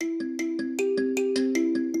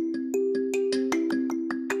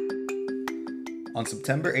On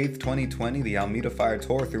September 8th, 2020, the Alameda Fire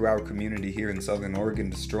tore through our community here in Southern Oregon,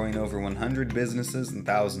 destroying over 100 businesses and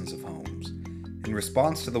thousands of homes. In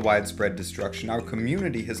response to the widespread destruction, our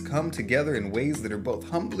community has come together in ways that are both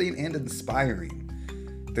humbling and inspiring.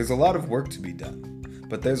 There's a lot of work to be done,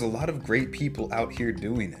 but there's a lot of great people out here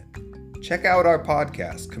doing it. Check out our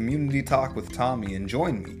podcast, Community Talk with Tommy, and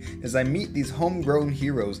join me as I meet these homegrown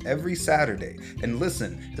heroes every Saturday and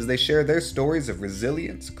listen as they share their stories of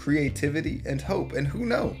resilience, creativity, and hope. And who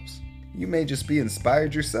knows, you may just be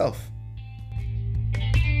inspired yourself.